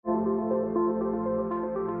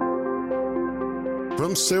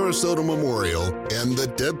from Sarasota Memorial and the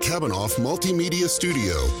Deb Kavanaugh Multimedia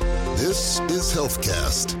Studio, this is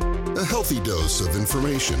HealthCast, a healthy dose of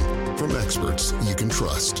information from experts you can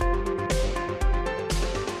trust.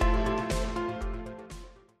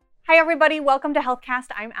 Hi, everybody. Welcome to HealthCast.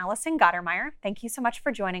 I'm Allison Gottermeyer. Thank you so much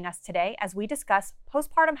for joining us today as we discuss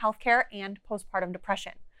postpartum healthcare and postpartum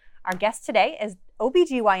depression. Our guest today is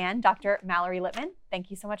OBGYN Dr. Mallory Littman. Thank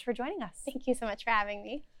you so much for joining us. Thank you so much for having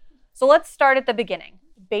me. So let's start at the beginning.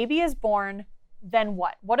 Baby is born, then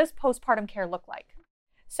what? What does postpartum care look like?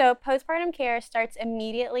 So postpartum care starts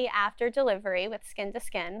immediately after delivery with skin to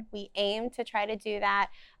skin. We aim to try to do that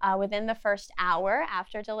within the first hour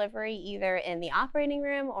after delivery, either in the operating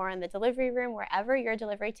room or in the delivery room, wherever your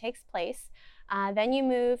delivery takes place. Then you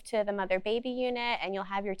move to the mother-baby unit, and you'll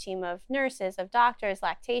have your team of nurses, of doctors,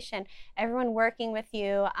 lactation, everyone working with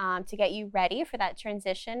you to get you ready for that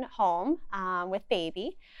transition home with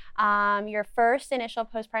baby. Your first initial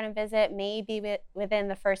postpartum visit may be within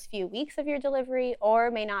the first few weeks of your delivery, or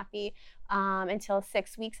may not be until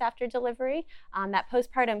 6 weeks after delivery. That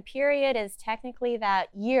postpartum period is technically that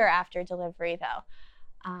year after delivery,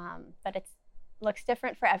 though, but it looks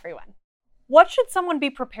different for everyone. What should someone be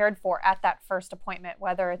prepared for at that first appointment,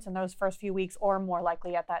 whether it's in those first few weeks or more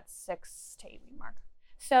likely at that 6 to 8 week mark?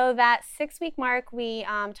 So that 6 week mark, we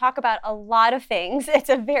talk about a lot of things. It's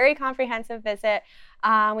a very comprehensive visit.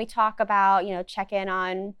 We talk about, check in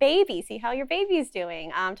on baby, see how your baby's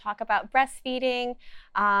doing. Talk about breastfeeding,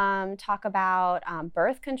 talk about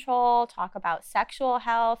birth control, talk about sexual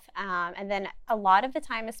health. And then a lot of the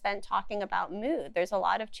time is spent talking about mood. There's a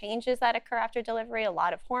lot of changes that occur after delivery, a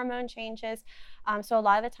lot of hormone changes. So a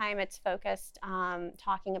lot of the time it's focused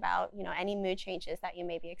talking about, any mood changes that you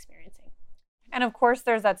may be experiencing. And of course,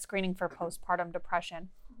 there's that screening for postpartum depression.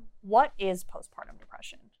 What is postpartum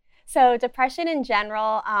depression? So depression in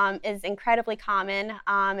general is incredibly common.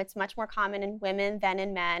 It's much more common in women than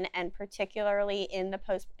in men, and particularly in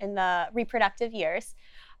the reproductive years.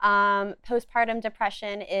 Postpartum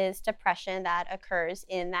depression is depression that occurs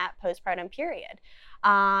in that postpartum period.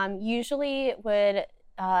 Usually it would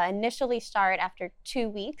initially start after 2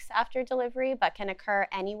 weeks after delivery, but can occur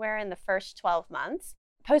anywhere in the first 12 months.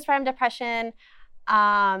 Postpartum depression,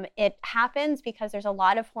 it happens because there's a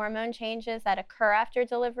lot of hormone changes that occur after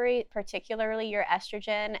delivery, particularly your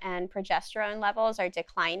estrogen and progesterone levels are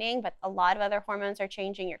declining, but a lot of other hormones are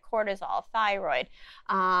changing, your cortisol, thyroid,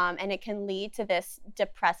 and it can lead to this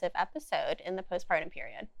depressive episode in the postpartum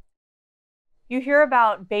period. You hear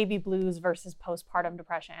about baby blues versus postpartum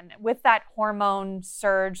depression. With that hormone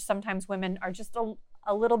surge, sometimes women are just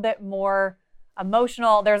a little bit more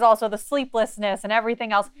emotional. There's also the sleeplessness and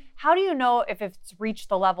everything else. How do you know if it's reached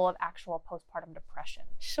the level of actual postpartum depression?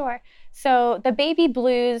 Sure. So the baby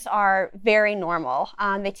blues are very normal.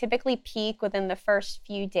 They typically peak within the first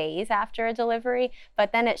few days after a delivery,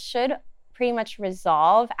 but then it should pretty much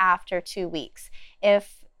resolve after 2 weeks.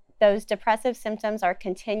 If those depressive symptoms are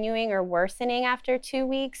continuing or worsening after 2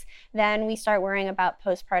 weeks, then we start worrying about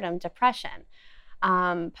postpartum depression.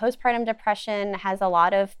 Postpartum depression has a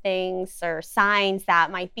lot of things or signs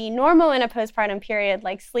that might be normal in a postpartum period,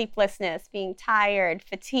 like sleeplessness, being tired,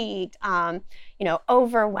 fatigued,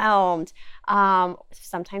 overwhelmed,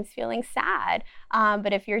 sometimes feeling sad.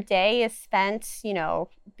 But if your day is spent,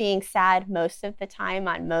 being sad most of the time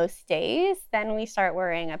on most days, then we start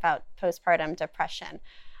worrying about postpartum depression.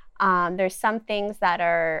 There's some things that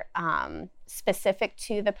are specific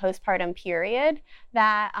to the postpartum period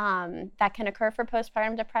that can occur for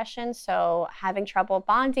postpartum depression. So having trouble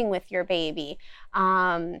bonding with your baby,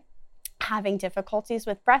 having difficulties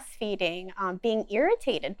with breastfeeding, being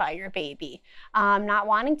irritated by your baby, not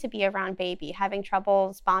wanting to be around baby, having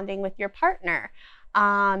troubles bonding with your partner,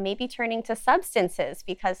 maybe turning to substances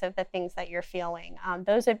because of the things that you're feeling.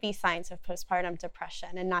 Those would be signs of postpartum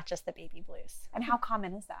depression and not just the baby blues. And how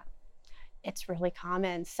common is that? It's really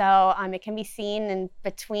common. So it can be seen in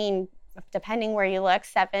between, depending where you look,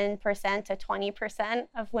 7% to 20%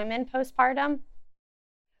 of women postpartum.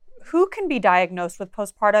 Who can be diagnosed with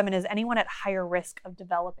postpartum, and is anyone at higher risk of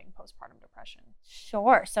developing postpartum depression?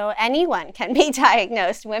 Sure. So anyone can be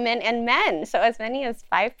diagnosed, women and men. So as many as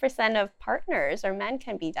 5% of partners or men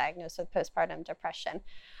can be diagnosed with postpartum depression.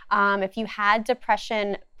 If you had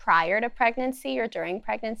depression prior to pregnancy or during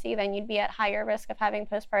pregnancy, then you'd be at higher risk of having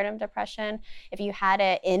postpartum depression. If you had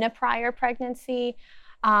it in a prior pregnancy,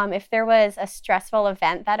 if there was a stressful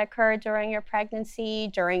event that occurred during your pregnancy,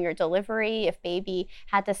 during your delivery, if baby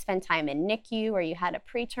had to spend time in NICU or you had a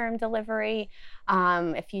preterm delivery,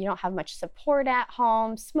 if you don't have much support at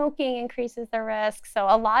home, smoking increases the risk. So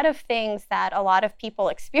a lot of things that a lot of people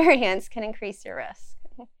experience can increase your risk.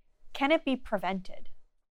 Can it be prevented?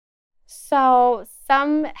 So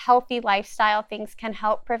some healthy lifestyle things can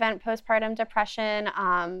help prevent postpartum depression.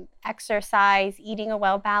 Exercise, eating a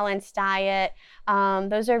well-balanced diet.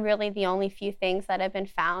 Those are really the only few things that have been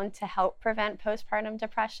found to help prevent postpartum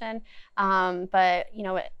depression. But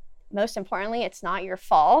most importantly, it's not your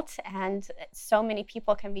fault, and so many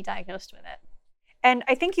people can be diagnosed with it. And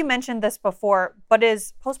I think you mentioned this before, but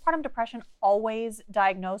is postpartum depression always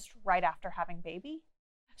diagnosed right after having baby?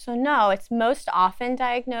 So no, it's most often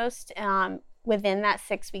diagnosed within that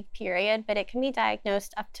 6-week period, but it can be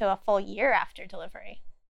diagnosed up to a full year after delivery.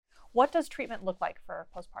 What does treatment look like for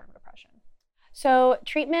postpartum depression? So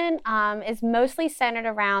treatment is mostly centered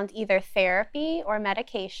around either therapy or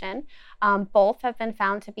medication. Both have been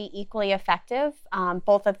found to be equally effective.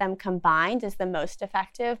 Both of them combined is the most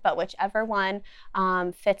effective, but whichever one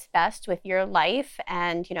fits best with your life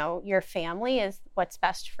and your family is what's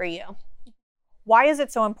best for you. Why is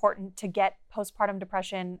it so important to get postpartum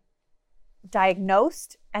depression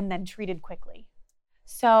diagnosed and then treated quickly?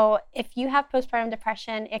 So if you have postpartum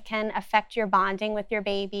depression, it can affect your bonding with your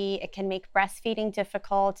baby. It can make breastfeeding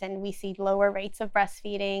difficult, and we see lower rates of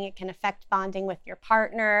breastfeeding. It can affect bonding with your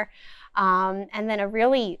partner. And then a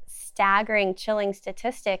really staggering, chilling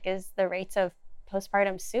statistic is the rates of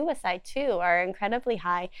postpartum suicide too are incredibly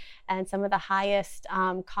high, and some of the highest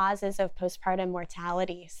causes of postpartum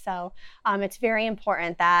mortality. So it's very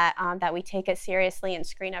important that we take it seriously and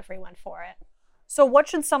screen everyone for it. So what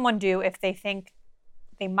should someone do if they think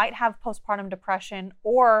they might have postpartum depression,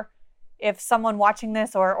 or if someone watching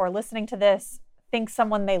this or listening to this thinks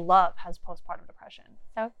someone they love has postpartum depression?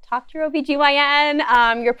 So talk to your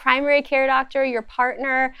OBGYN, your primary care doctor, your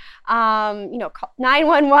partner, call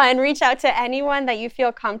 911, reach out to anyone that you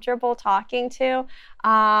feel comfortable talking to.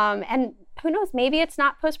 And who knows, maybe it's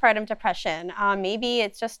not postpartum depression. Maybe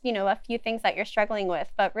it's just, a few things that you're struggling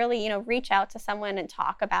with, but really, reach out to someone and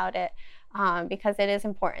talk about it because it is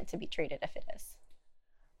important to be treated if it is.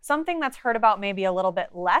 Something that's heard about maybe a little bit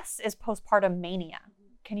less is postpartum mania.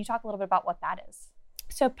 Can you talk a little bit about what that is?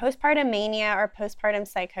 So postpartum mania or postpartum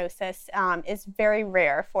psychosis is very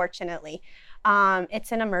rare, fortunately.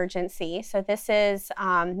 It's an emergency. So this is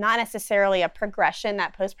not necessarily a progression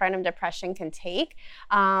that postpartum depression can take,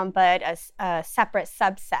 but a separate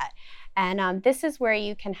subset. And this is where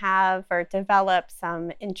you can have or develop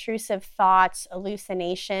some intrusive thoughts,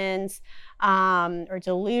 hallucinations, or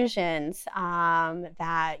delusions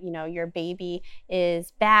that, your baby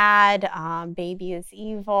is bad, baby is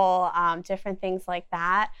evil, different things like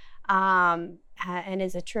that, and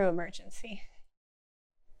is a true emergency.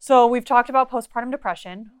 So we've talked about postpartum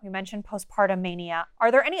depression. We mentioned postpartum mania.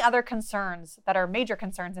 Are there any other concerns that are major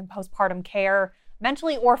concerns in postpartum care,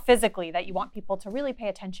 mentally or physically, that you want people to really pay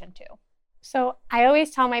attention to? So I always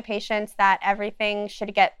tell my patients that everything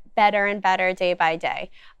should get better and better day by day.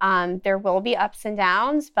 There will be ups and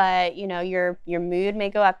downs, but your mood may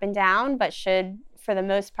go up and down, but should, for the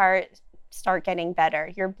most part, start getting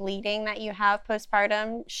better. Your bleeding that you have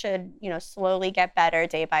postpartum should, slowly get better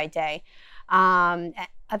day by day.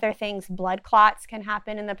 Other things, blood clots can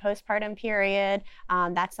happen in the postpartum period.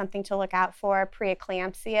 That's something to look out for.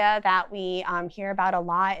 Preeclampsia that we hear about a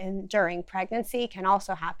lot during pregnancy can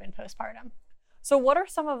also happen postpartum. So what are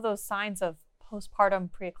some of those signs of postpartum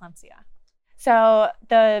preeclampsia? So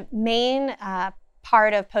the main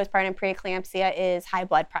part of postpartum preeclampsia is high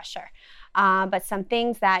blood pressure. But some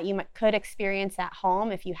things that you could experience at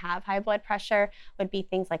home if you have high blood pressure would be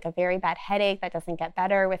things like a very bad headache that doesn't get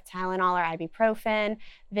better with Tylenol or ibuprofen,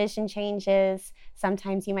 vision changes.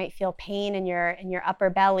 Sometimes you might feel pain in your upper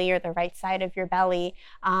belly or the right side of your belly.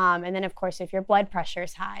 And then, of course, if your blood pressure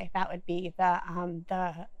is high, that would be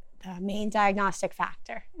the main diagnostic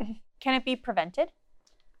factor. Can it be prevented?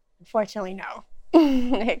 Unfortunately, no.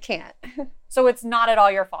 It can't. So it's not at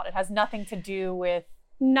all your fault. It has nothing to do with...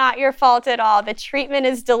 Not your fault at all. The treatment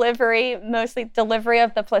is delivery, mostly delivery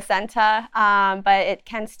of the placenta, but it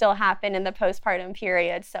can still happen in the postpartum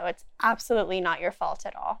period. So it's absolutely not your fault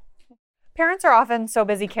at all. Parents are often so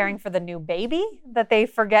busy caring for the new baby that they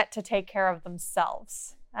forget to take care of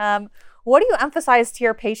themselves. What do you emphasize to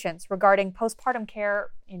your patients regarding postpartum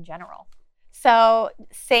care in general? So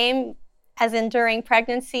same as in during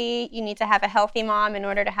pregnancy, you need to have a healthy mom in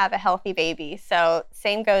order to have a healthy baby. So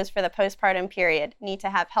same goes for the postpartum period. You need to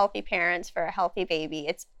have healthy parents for a healthy baby.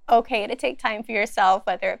 It's okay to take time for yourself,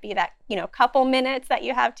 whether it be that, couple minutes that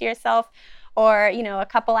you have to yourself, or, a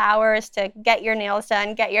couple hours to get your nails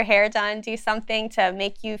done, get your hair done, do something to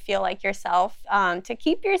make you feel like yourself, to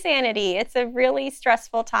keep your sanity. It's a really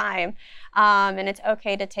stressful time, and it's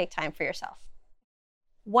okay to take time for yourself.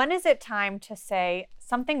 When is it time to say,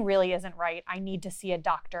 something really isn't right, I need to see a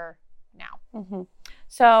doctor now? Mm-hmm.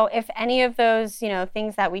 So if any of those,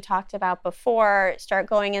 things that we talked about before start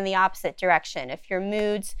going in the opposite direction, if your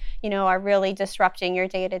moods, are really disrupting your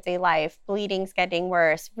day-to-day life, bleeding's getting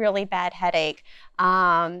worse, really bad headache,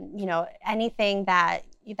 anything that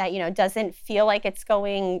doesn't feel like it's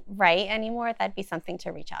going right anymore, that'd be something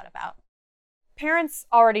to reach out about. Parents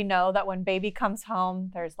already know that when baby comes home,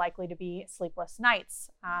 there's likely to be sleepless nights.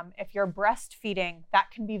 If you're breastfeeding,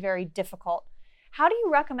 that can be very difficult. How do you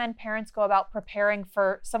recommend parents go about preparing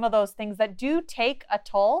for some of those things that do take a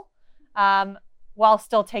toll while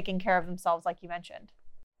still taking care of themselves, like you mentioned?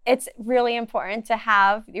 It's really important to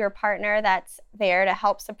have your partner that's there to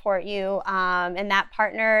help support you. And that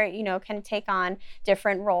partner, can take on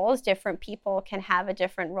different roles. Different people can have a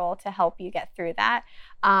different role to help you get through that.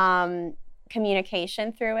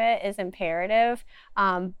 Communication through it is imperative.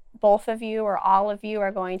 Both of you or all of you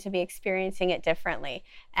are going to be experiencing it differently.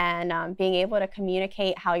 And being able to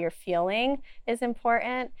communicate how you're feeling is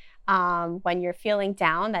important. When you're feeling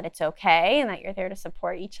down, that it's okay and that you're there to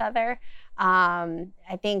support each other.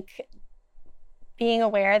 I think being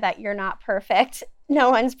aware that you're not perfect, no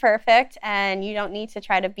one's perfect, and you don't need to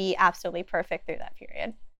try to be absolutely perfect through that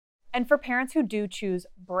period. And for parents who do choose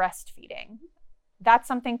breastfeeding, that's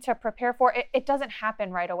something to prepare for. It doesn't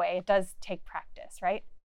happen right away. It does take practice, right?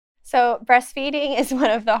 So breastfeeding is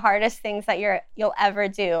one of the hardest things that you'll ever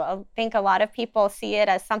do. I think a lot of people see it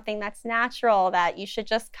as something that's natural, that you should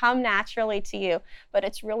just come naturally to you, but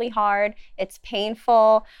it's really hard. It's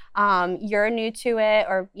painful. You're new to it,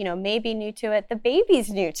 or maybe new to it. The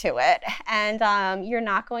baby's new to it, and you're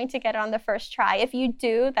not going to get it on the first try. If you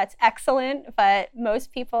do, that's excellent, but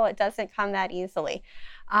most people, it doesn't come that easily.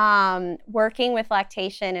 Working with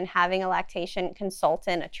lactation and having a lactation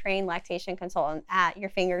consultant, a trained lactation consultant at your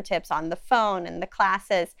fingertips on the phone and the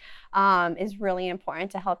classes is really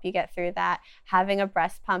important to help you get through that. Having a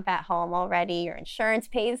breast pump at home already, your insurance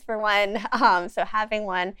pays for one, so having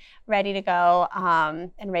one ready to go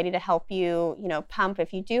and ready to help you, pump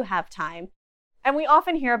if you do have time. And we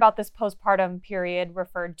often hear about this postpartum period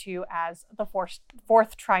referred to as the fourth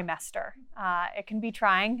trimester. It can be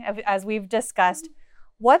trying, as we've discussed.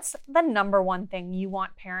 What's the number one thing you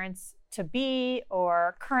want parents to be,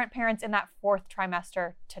 or current parents in that fourth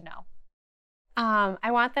trimester, to know?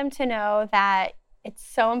 I want them to know that it's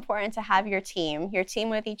so important to have your team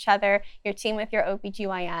with each other, your team with your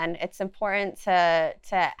OBGYN. It's important to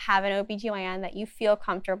have an OBGYN that you feel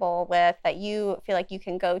comfortable with, that you feel like you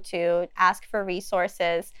can go to, ask for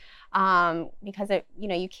resources. Because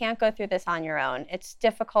you can't go through this on your own. It's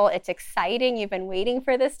difficult. It's exciting. You've been waiting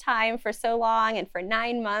for this time for so long and for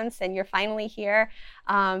 9 months, and you're finally here.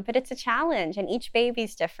 But it's a challenge, and each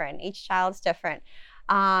baby's different. Each child's different.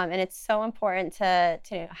 And it's so important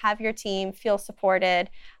to have your team feel supported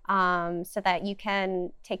so that you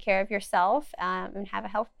can take care of yourself and have a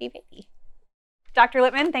healthy baby. Dr.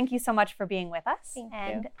 Littman, thank you so much for being with us. Thank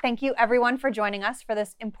you. Thank you everyone for joining us for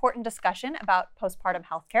this important discussion about postpartum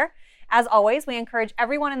healthcare. As always, we encourage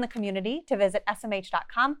everyone in the community to visit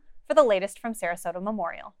smh.com for the latest from Sarasota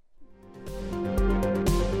Memorial.